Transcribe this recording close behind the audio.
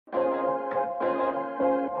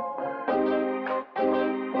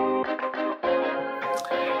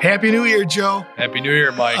Happy New Year, Joe. Happy New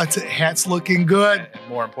Year, Mike. Hat's looking good. And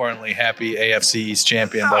more importantly, happy AFC East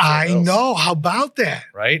champion Buffalo I Bills. know. How about that?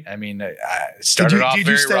 Right? I mean, I started off very rough. Did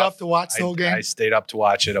you stay up to watch the whole game? I stayed up to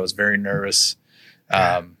watch it. I was very nervous.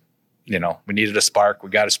 We needed a spark. We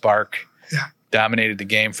got a spark. Yeah. Dominated the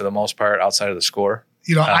game for the most part outside of the score.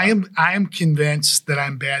 I am convinced that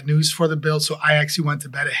I'm bad news for the Bills, so I actually went to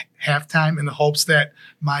bed at halftime in the hopes that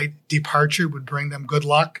my departure would bring them good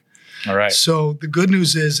luck. All right. So the good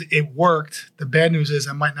news is it worked. The bad news is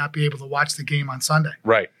I might not be able to watch the game on Sunday.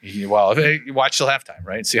 Right. Well, you watch till halftime,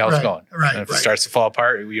 right? See how it's going. Right. And if it starts to fall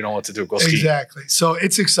apart, you know what to do. Go ski. Exactly. So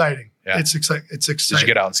it's exciting. Yeah. It's exciting. Did you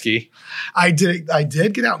get out and ski? I did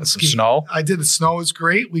get out and ski. Snow? I did. The snow was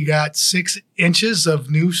great. We got 6 inches of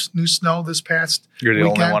new snow this past You're the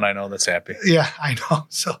weekend. only one I know that's happy. Yeah, I know.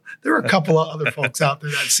 So there were a couple of other folks out there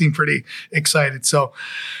that seemed pretty excited. So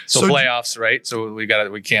playoffs, right? So we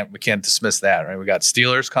can't dismiss that, right? We got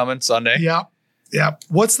Steelers coming Sunday. Yeah.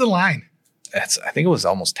 What's the line? I think it was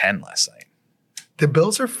almost 10 last night. The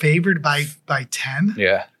Bills are favored by 10?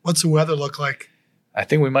 Yeah. What's the weather look like? I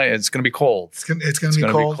think we might. It's going to be cold. It's going to be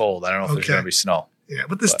cold. I don't know if there's going to be snow. Yeah,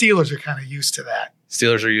 but the Steelers are kind of used to that.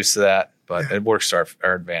 Steelers are used to that, but it works to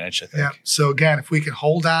our advantage, I think. Yeah. So again, if we can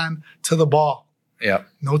hold on to the ball,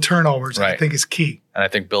 no turnovers, I think is key. And I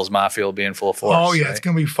think Bills Mafia will be in full force. Oh yeah, right? It's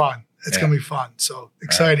going to be fun. It's going to be fun. So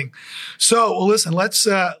exciting. Right. So well, listen, let's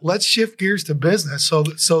shift gears to business. So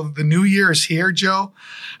the new year is here, Joe.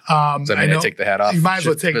 Does that mean I take the hat off? You might as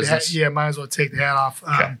well take the hat. Yeah, might as well take the hat off.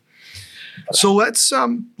 Okay. So let's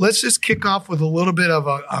just kick off with a little bit of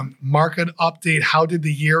a market update. How did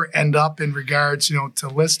the year end up in regards, to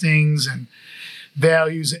listings and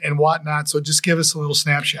values and whatnot? So just give us a little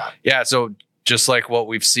snapshot. Yeah. So just like what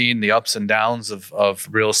we've seen, the ups and downs of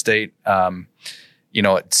real estate,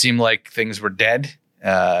 it seemed like things were dead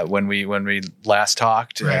when we last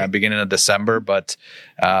talked, beginning of December. But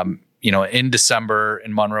in December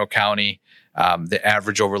in Monroe County, the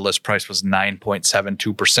average over list price was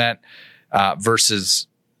 9.72%. Versus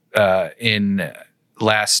in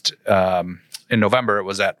November, it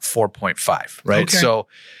was at 4.5, right? Okay. So,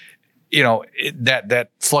 that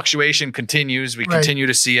fluctuation continues. We continue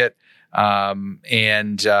to see it.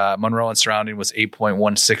 And Monroe and surrounding was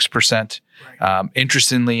 8.16%. Right.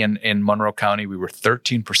 Interestingly, in Monroe County, we were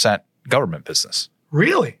 13% government business.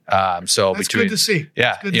 Really? So that's good to see.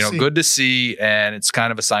 Yeah, good to see, and it's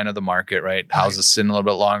kind of a sign of the market, right? Houses sitting a little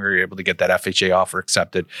bit longer, you're able to get that FHA offer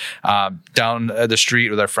accepted. Down the street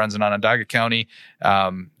with our friends in Onondaga County,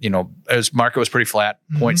 as market was pretty flat,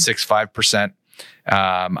 0.65%.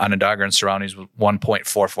 Onondaga and surroundings was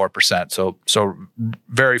 1.44%. So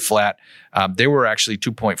very flat. They were actually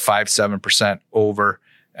 2.57% over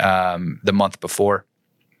the month before.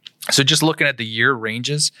 So just looking at the year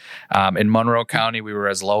ranges, in Monroe County, we were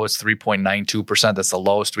as low as 3.92%. That's the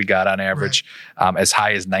lowest we got on average, as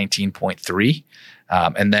high as 19.3%.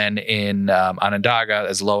 And then in Onondaga,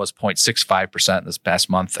 as low as 0.65% this past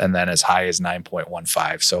month, and then as high as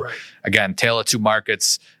 9.15%. So again, tale of two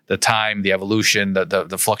markets. The time, the evolution,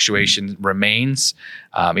 the fluctuation remains.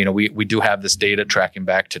 We do have this data tracking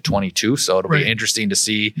back to 22, so it'll be interesting to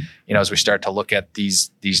see, as we start to look at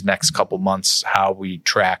these next couple months, how we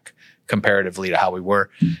track comparatively to how we were.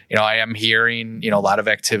 I am hearing, a lot of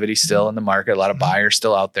activity still in the market, a lot of buyers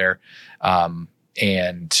still out there. And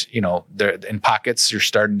there in pockets, you're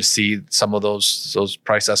starting to see some of those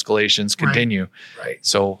price escalations continue. Right.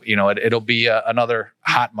 So, it'll be another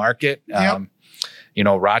hot market.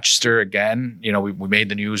 Rochester, again, we made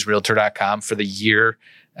the news, Realtor.com for the year,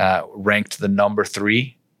 ranked the number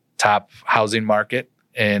 3 top housing market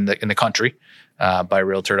in the country by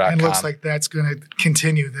Realtor.com. And looks like that's going to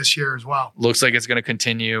continue this year as well. Looks like it's going to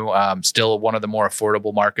continue. Still one of the more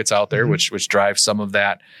affordable markets out there, which drives some of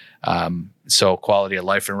that. So quality of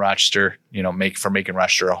life in Rochester, making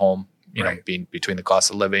Rochester a home. Being between the cost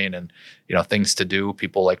of living and, things to do.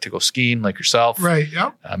 People like to go skiing like yourself. Right.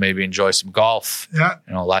 Yep. Maybe enjoy some golf. Yeah.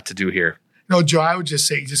 A lot to do here. No, Joe, I would just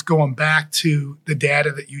say, just going back to the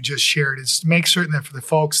data that you just shared, is to make certain that for the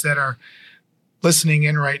folks that are listening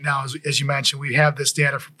in right now, as you mentioned, we have this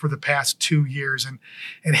data for the past 2 years,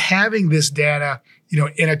 and having this data,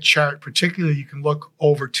 in a chart, particularly you can look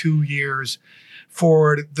over 2 years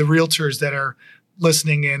for the realtors that are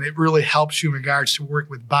listening in. It really helps you in regards to work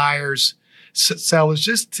with buyers, sellers,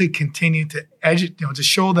 just to continue to to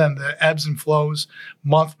show them the ebbs and flows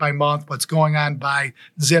month by month, what's going on by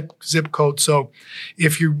zip code. So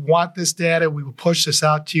if you want this data, we will push this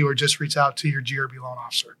out to you, or just reach out to your GRB loan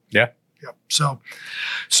officer. Yeah. Yep.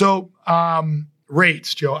 So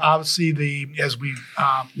rates, Joe, obviously as we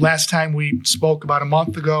last time we spoke about a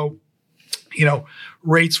month ago,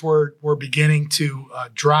 rates were beginning to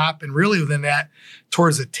drop, and really within that,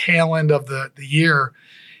 towards the tail end of the year,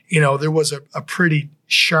 there was a pretty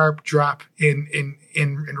sharp drop in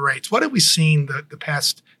rates. What have we seen the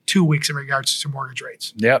past 2 weeks in regards to mortgage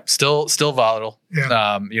rates? Yep, still volatile.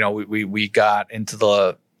 Yeah. We got into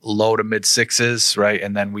the low to mid sixes, right,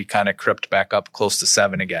 and then we kind of crept back up close to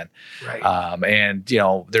 7 again. Right. And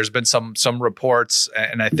there's been some reports,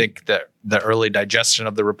 and I think that the early digestion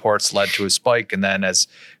of the reports led to a spike, and then as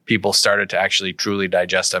people started to actually truly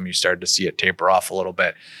digest them, you started to see it taper off a little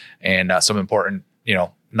bit, and some important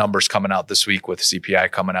numbers coming out this week with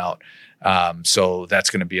CPI coming out. So that's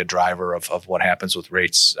going to be a driver of what happens with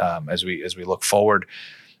rates as we look forward.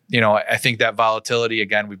 I think that volatility,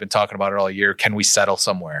 again, we've been talking about it all year. Can we settle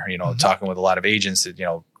somewhere? Talking with a lot of agents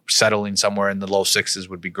that, settling somewhere in the low 6s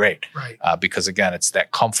would be great. Right. Because again, it's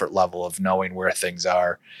that comfort level of knowing where things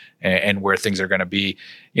are and where things are going to be,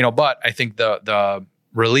 but I think the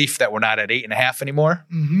relief that we're not at 8.5 anymore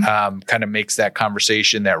kind of makes that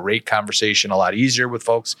conversation, that rate conversation, a lot easier with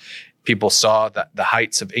folks. People saw the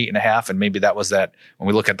heights of 8.5, and maybe that was that when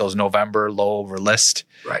we look at those November low over list,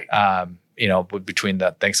 right. Between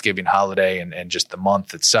the Thanksgiving holiday and just the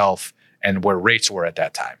month itself and where rates were at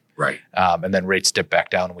that time. Right. And then rates dipped back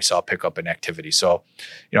down and we saw a pickup in activity. So,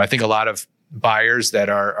 I think a lot of buyers that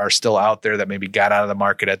are still out there that maybe got out of the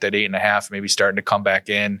market at that 8.5, maybe starting to come back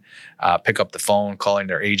in, pick up the phone, calling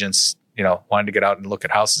their agents, wanting to get out and look at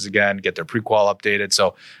houses again, get their pre-qual updated.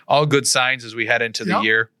 So all good signs as we head into the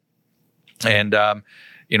year. And,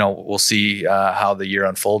 we'll see how the year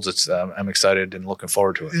unfolds. I'm excited and looking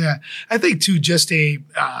forward to it. Yeah. I think, too, just a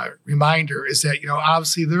reminder is that,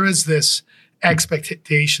 obviously there is this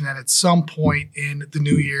expectation that at some point in the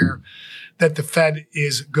new year that the Fed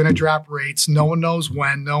is going to drop rates. No one knows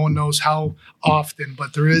when, no one knows how often,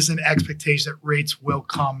 but there is an expectation that rates will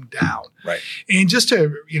come down. Right. And just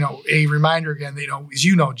a reminder again, that,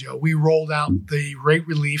 as Joe, we rolled out the rate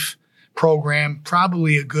relief program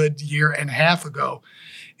probably a good year and a half ago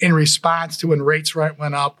in response to when rates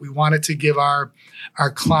went up. We wanted to give our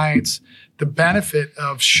clients the benefit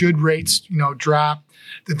of, should rates drop,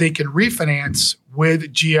 that they can refinance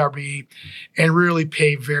with GRB and really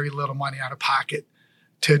pay very little money out of pocket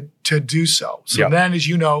to do so. So then, as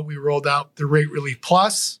we rolled out the Rate Relief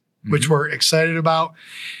Plus, which we're excited about.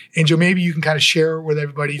 And Joe, maybe you can kind of share with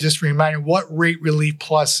everybody, just a reminder what Rate Relief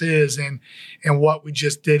Plus is and what we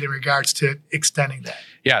just did in regards to extending that.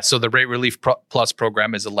 Yeah, so the Rate Relief Plus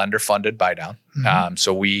program is a lender-funded buy-down.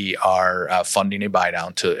 So we are funding a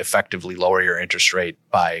buy-down to effectively lower your interest rate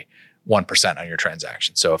by 1% on your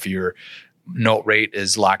transaction. So if your note rate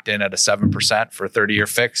is locked in at a 7% for a 30-year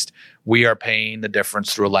fixed, we are paying the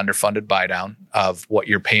difference through a lender-funded buy-down of what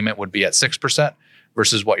your payment would be at 6%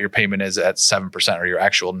 versus what your payment is at 7% or your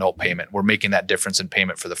actual note payment. We're making that difference in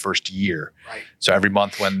payment for the first year. Right. So every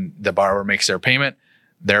month when the borrower makes their payment,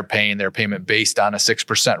 they're paying their payment based on a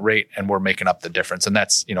 6% rate, and we're making up the difference. And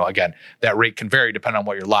that's, again, that rate can vary depending on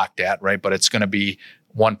what you're locked at, right? But it's going to be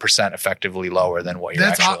 1% effectively lower than what your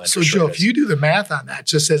actual interest rate is. So, Joe, if you do the math on that,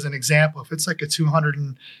 just as an example, if it's like a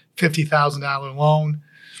 $250,000 loan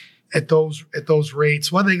at those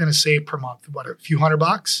rates, what are they going to save per month? What, a few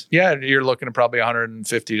 $100? Yeah, you're looking at probably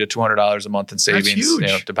 $150 to $200 a month in savings.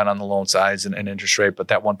 That's huge. Depending on the loan size and interest rate. But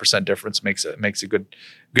that 1% difference makes a good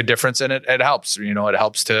difference, and it helps. It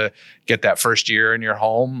helps to get that first year in your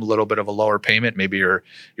home, a little bit of a lower payment. Maybe you're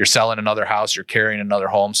selling another house, you're carrying another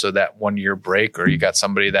home, so that 1 year break, or you got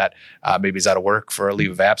somebody that maybe is out of work for a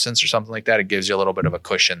leave of absence or something like that. It gives you a little bit of a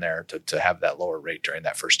cushion there to have that lower rate during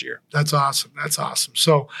that first year. That's awesome.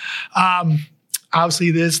 So,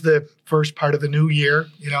 obviously, this is the first part of the new year.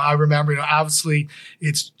 I remember, obviously,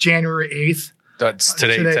 it's January 8th. That's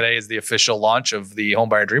today is the official launch of the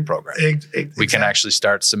Homebuyer Dream Program. We can actually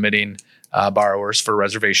start submitting borrowers for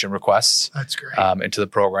reservation requests. That's great. Into the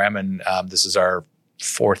program, and this is our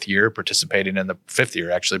fifth year participating in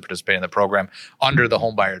the program under the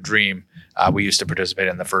Homebuyer Dream. We used to participate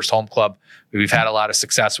in the First Home Club. We've had a lot of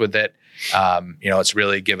success with it. It's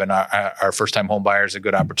really given our first-time home buyers a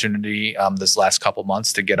good opportunity this last couple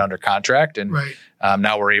months to get under contract. And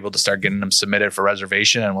now we're able to start getting them submitted for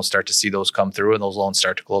reservation, and we'll start to see those come through and those loans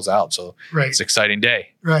start to close out. So it's an exciting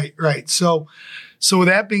day. Right. So with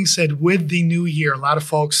that being said, with the new year, a lot of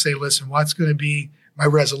folks say, listen, what's going to be my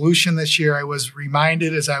resolution this year? I was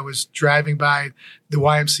reminded as I was driving by the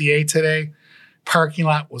YMCA today, parking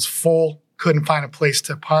lot was full. Couldn't find a place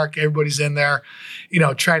to park. Everybody's in there,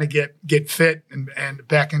 trying to get fit and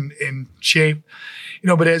back in shape.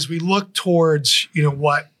 But as we look towards,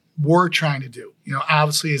 what we're trying to do,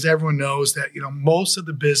 obviously, as everyone knows that, most of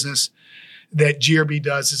the business that GRB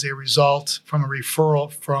does is a result from a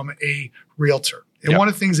referral from a realtor. And Yep. one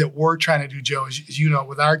of the things that we're trying to do, Joe, as you know,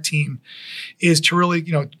 with our team, is to really,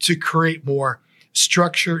 to create more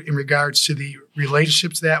structure in regards to the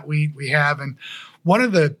relationships that we have. And one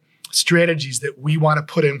of the strategies that we want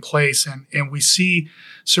to put in place, and we see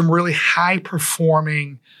some really high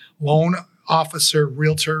performing loan officer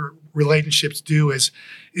realtor relationships do, is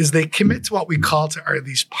they commit to what we call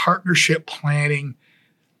these partnership planning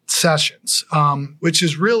sessions, which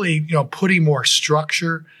is really, putting more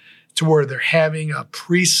structure to where they're having a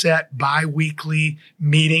preset biweekly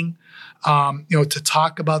meeting, to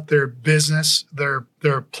talk about their business, their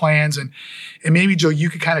plans. And maybe, Joe, you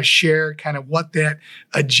could kind of share kind of what that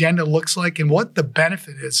agenda looks like and what the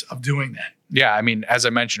benefit is of doing that. Yeah, I mean, as I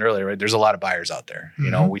mentioned earlier, right, there's a lot of buyers out there.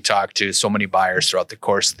 We talk to so many buyers throughout the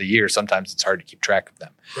course of the year. Sometimes it's hard to keep track of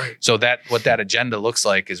them. Right. So what that agenda looks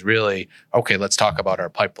like is really, okay, let's talk about our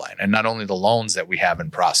pipeline, and not only the loans that we have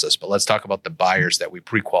in process, but let's talk about the buyers that we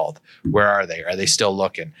pre-qualified. Where are they? Are they still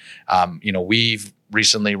looking? We've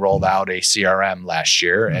recently rolled out a CRM last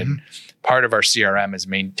year, and part of our CRM is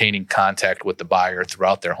maintaining contact with the buyer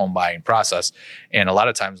throughout their home buying process. And a lot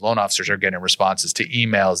of times loan officers are getting responses to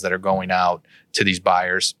emails that are going out to these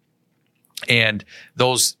buyers. And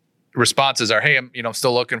those responses are, hey, I'm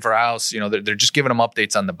still looking for a house. They're just giving them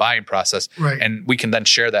updates on the buying process. Right. And we can then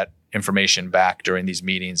share that information back during these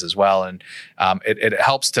meetings as well. And it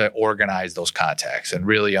helps to organize those contacts and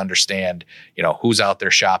really understand, who's out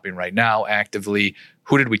there shopping right now actively.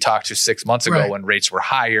 Who did we talk to 6 months ago when rates were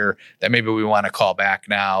higher that maybe we want to call back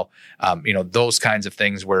now? Those kinds of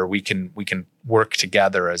things where we can work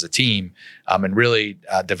together as a team and really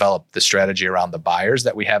develop the strategy around the buyers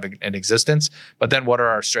that we have in existence. But then what are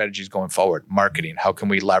our strategies going forward? Marketing. How can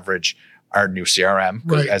we leverage our new CRM,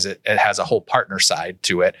 as it has a whole partner side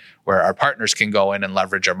to it, where our partners can go in and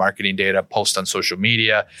leverage our marketing data, post on social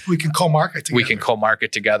media. We can co-market together. We can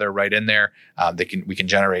co-market together right in there. We can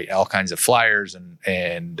generate all kinds of flyers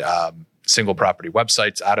and single property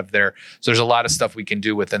websites out of there. So there's a lot of stuff we can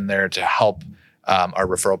do within there to help our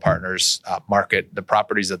referral partners market the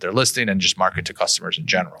properties that they're listing and just market to customers in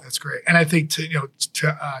general. That's great. And I think to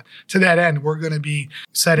that end, we're going to be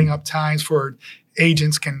setting up times for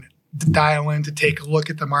agents can dial in to take a look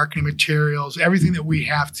at the marketing materials, everything that we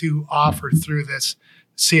have to offer through this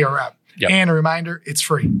CRM. Yep. And a reminder, it's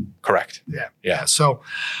free. Correct. Yeah. So,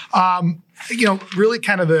 really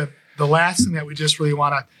kind of the last thing that we just really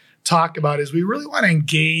want to talk about is we really want to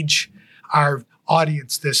engage our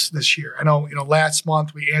audience this year. I know, last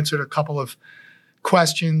month we answered a couple of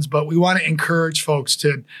questions, but we want to encourage folks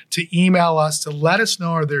to email us to let us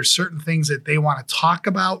know are there certain things that they want to talk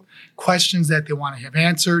about, questions that they want to have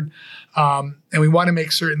answered, and we want to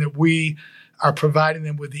make certain that we are providing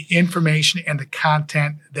them with the information and the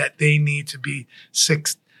content that they need to be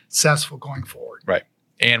successful going forward. Right.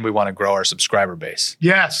 And we want to grow our subscriber base.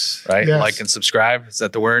 Yes. Right? Yes. Like and subscribe. Is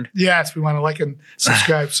that the word? Yes, we want to like and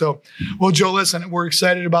subscribe. So, well, Joe, listen, we're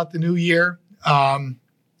excited about the new year.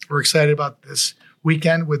 We're excited about this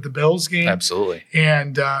weekend with the Bills game. Absolutely.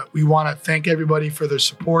 And we want to thank everybody for their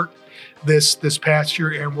support this past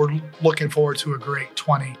year, and we're looking forward to a great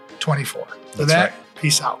 2024. For that,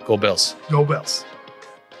 peace out. Go Bills. Go Bills.